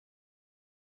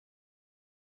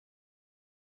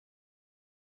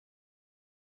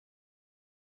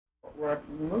were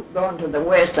going to the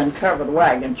west in covered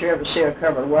wagons. You ever see a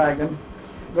covered wagon?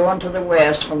 Going to the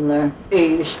west from the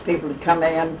east, people would come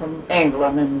in from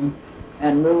England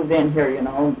and move in here, you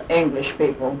know, English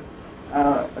people,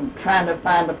 trying to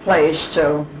find a place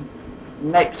to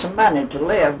make some money to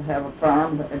live, have a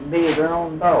farm, and be their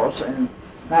own boss, and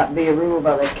not be ruled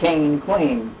by the king and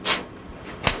queen.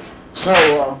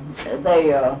 So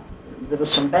there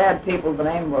was some bad people. The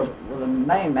name was, the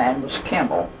main man was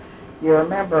Kimbrell. You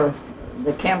remember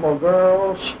the Kimbrell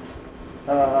girls?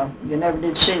 You never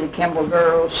did see the Kimbrell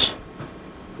girls?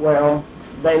 Well,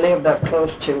 they lived up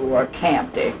close to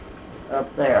Campty,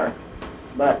 up there.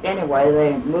 But anyway,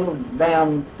 they moved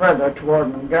down further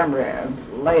toward Montgomery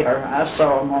later. I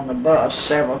saw them on the bus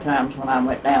several times when I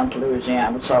went down to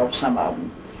Louisiana. I saw some of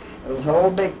them. It was a whole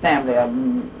big family of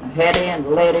them. Hetty and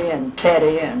Letty and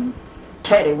Teddy, and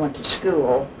Teddy went to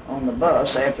school on the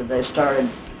bus after they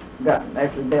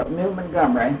built New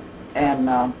Montgomery, and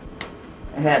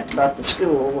had about the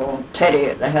school. Well,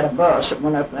 Teddy, they had a bus that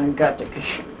went up there and got the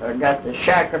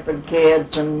Shackerford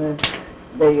kids and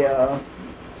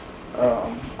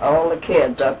all the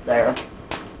kids up there,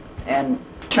 and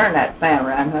turn that fan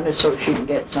around, honey, so she can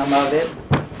get some of it.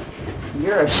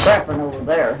 You're a sapping over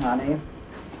there, honey.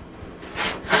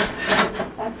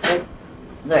 That's it.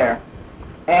 There.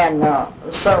 And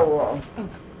so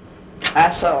I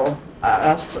saw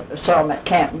them at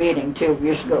camp meeting too. We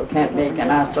used to go to camp meeting,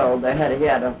 and I saw he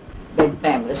had a big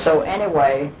family. So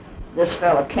anyway, this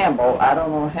fellow Kimbrell, I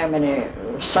don't know how many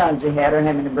sons he had or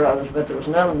how many brothers, but there was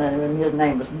another man, and his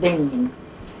name was Dean.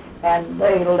 And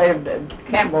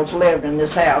Kimbrells lived in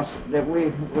this house that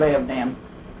we lived in.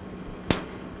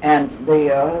 And they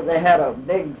had a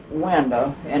big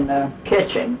window in the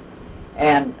kitchen,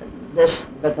 and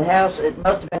but the house, it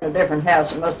must have been a different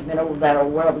house. It must have been over that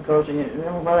old well, because you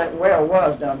remember where that well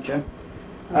was, don't you?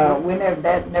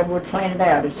 Dad never would clean it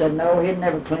out. He said no, he'd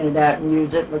never clean it out and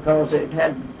use it because it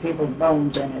had people's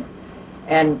bones in it.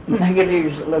 And he'd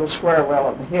use a little square well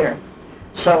over here.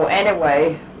 So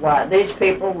anyway, these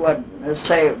people would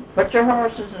say, put your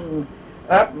horses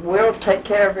up, we'll take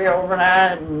care of you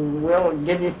overnight, and we'll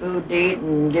give you food to eat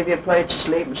and give you a place to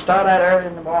sleep, and start out early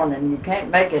in the morning. You can't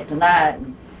make it tonight,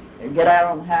 and get out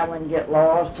on the highway and get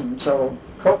lost, and so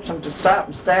coax them to stop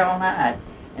and stay all night.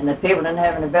 And the people didn't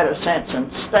have any better sense than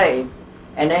stay.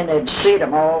 And then they'd seat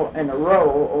them all in a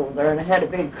row over there, and it had a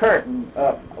big curtain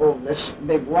up over this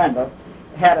big window.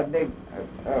 It had a big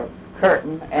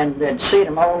curtain, and they'd seat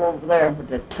them all over there at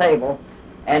the table,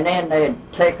 and then they'd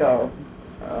take a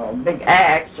big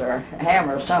axe or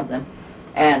hammer or something,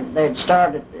 and they'd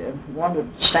start at one would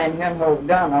stand here and hold a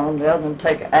gun on them, the other would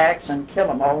take an axe and kill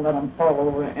them all, let them fall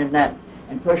over in that,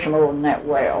 and push them over in that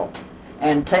well,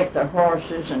 and take their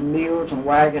horses and mules and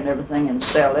wagon and everything and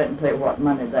sell it and tell you what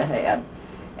money they had.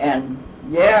 And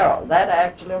yeah, that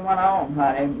actually went on,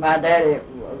 honey. My daddy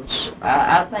was,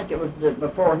 I think it was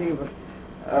before he was,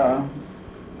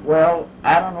 well,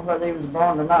 I don't know whether he was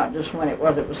born or not, just when it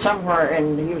was somewhere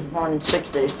he was born in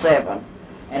 67,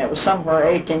 and it was somewhere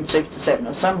 1867,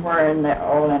 or somewhere in there,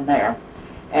 all in there.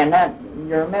 And that,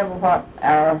 you remember what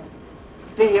our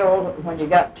field, when you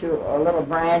got to a little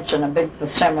branch and a big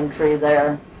persimmon tree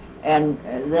there, and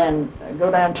then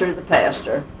go down through the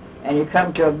pasture, and you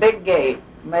come to a big gate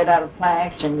made out of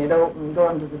planks, and you'd open and go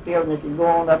into the field, and if you go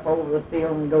on up over the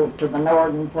field and go to the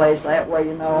northern place that way,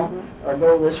 you know, or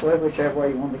go this way, whichever way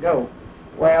you want to go.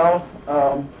 Well,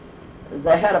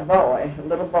 they had a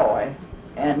little boy,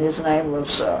 and his name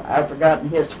was, I've forgotten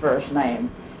his first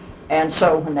name. And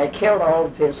so when they killed all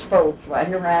of his folks, well,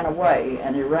 he ran away,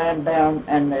 and he ran down,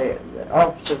 and the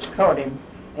officers caught him,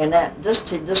 and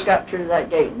he just got through that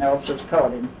gate, and the officers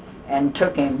caught him, and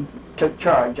took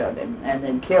charge of him, and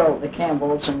then killed the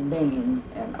Kimbrells and Dean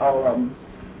and all of them.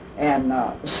 And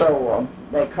so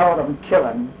they caught him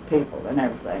killing people and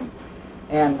everything.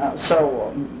 And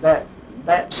so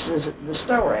that's the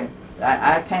story.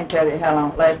 I can't tell you how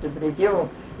long it lasted, but did you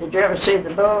ever see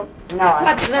the book? No.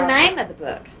 What's the name of the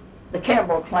book? The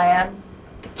Kimbrell Clan.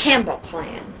 The Kimbrell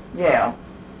Clan. Yeah.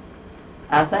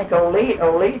 I think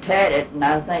Olete had it, and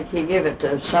I think he gave it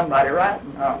to somebody, right?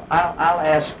 I'll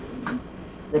ask.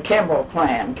 The Kimbrell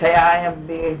Clan,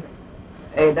 Kimbrall,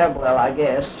 I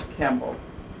guess, Kimbrell.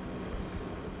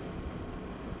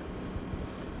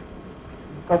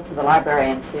 Go to the library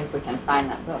and see if we can find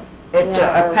that book. It's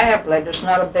a pamphlet. It's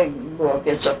not a big book.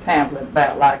 It's a pamphlet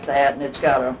about like that, and it's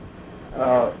got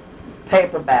a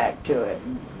paperback to it.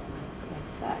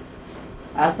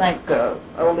 I think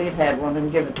Olete had one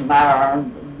and give it to Myra.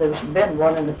 There's been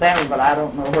one in the family, but I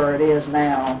don't know where it is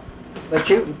now. But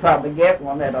you can probably get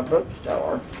one at a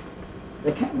bookstore.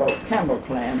 The Kimbrell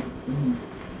Clan.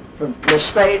 from the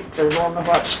state, I don't know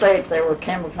what state they were,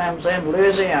 Kimbrell Clan was in,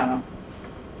 Louisiana.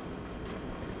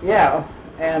 Yeah,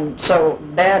 and so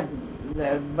Dad,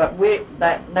 but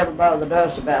that never bothered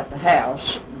us about the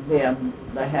house, being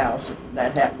the house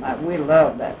that happened. We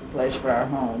loved that place for our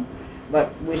home. But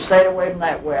we stayed away from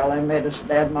that well. Dad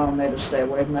and Mom made us stay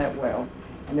away from that well.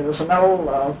 And there was an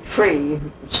old tree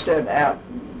that stood out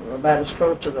about as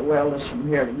close to the well as from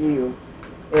here to you.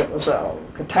 It was a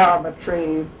catawba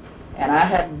tree, and I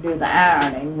had to do the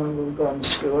ironing when we were going to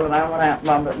school, and I went out,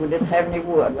 Mom, but we didn't have any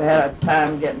wood. We had a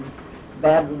time getting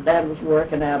bad. Dad was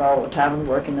working out all the time and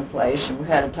working the place, and we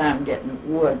had a time getting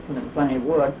wood, plenty of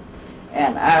wood.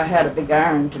 And I had a big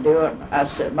iron to do it. I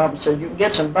said, Mama said, you can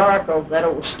get some bark off that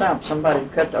old stump. Somebody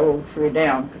cut the old tree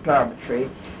down, catawba tree.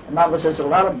 And Mama says, a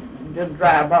lot of just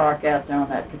dry bark out there on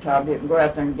that catawba. You can go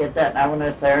out there and get that. And I went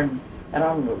out there and had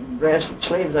on the dress and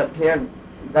sleeves up here and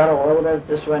got all over it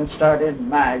this way and started. And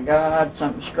my God,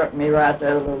 something struck me right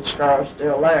there. The little scar's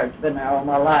still there. It's been there all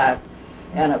my life.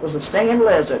 And it was a stinging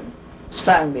lizard.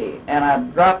 Stung me, and I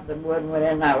dropped the wood and went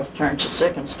in, and I was turned so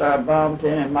sick and started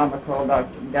vomiting, and Mama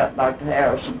got Dr.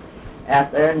 Harrison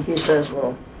out there, and he says,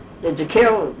 well, did you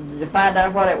find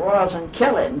out what it was and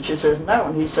kill it? And she says, no.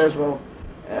 And he says, well,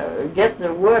 get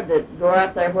the wood, go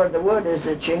out there where the wood is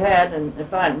that you had, and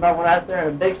find. Mama went out there,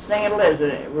 and a big stinging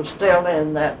lizard, it was still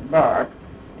in that bark,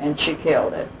 and she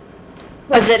killed it.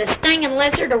 Was it a stinging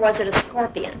lizard or was it a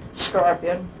scorpion?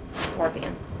 Scorpion.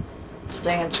 Scorpion.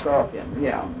 Stinging scorpion,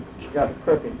 yeah. Got a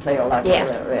crooked tail like yeah.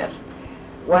 the rest.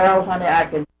 Well, honey, I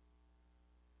can